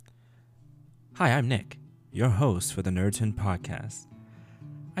Hi, I'm Nick, your host for the Nerdton podcast.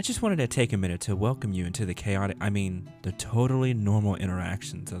 I just wanted to take a minute to welcome you into the the totally normal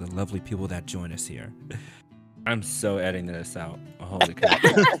interactions of the lovely people that join us here. I'm so editing this out. Holy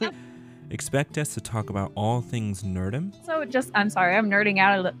cow. Expect us to talk about all things nerdum, I'm sorry, I'm nerding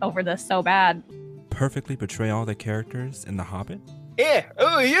out over this so bad. perfectly portray all the characters in The Hobbit, Yeah,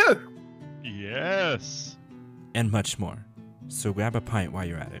 oh yeah. Yes. and much more. So grab a pint while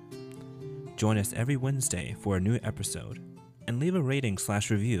you're at it. Join us every Wednesday for a new episode, and leave a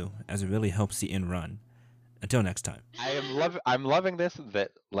rating/review as it really helps the in run. Until next time. I'm loving this.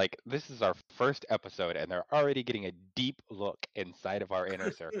 This is our first episode, and they're already getting a deep look inside of our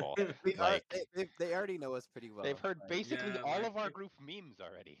inner circle. They already know us pretty well. They've heard basically Yeah, all like of our group memes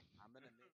already.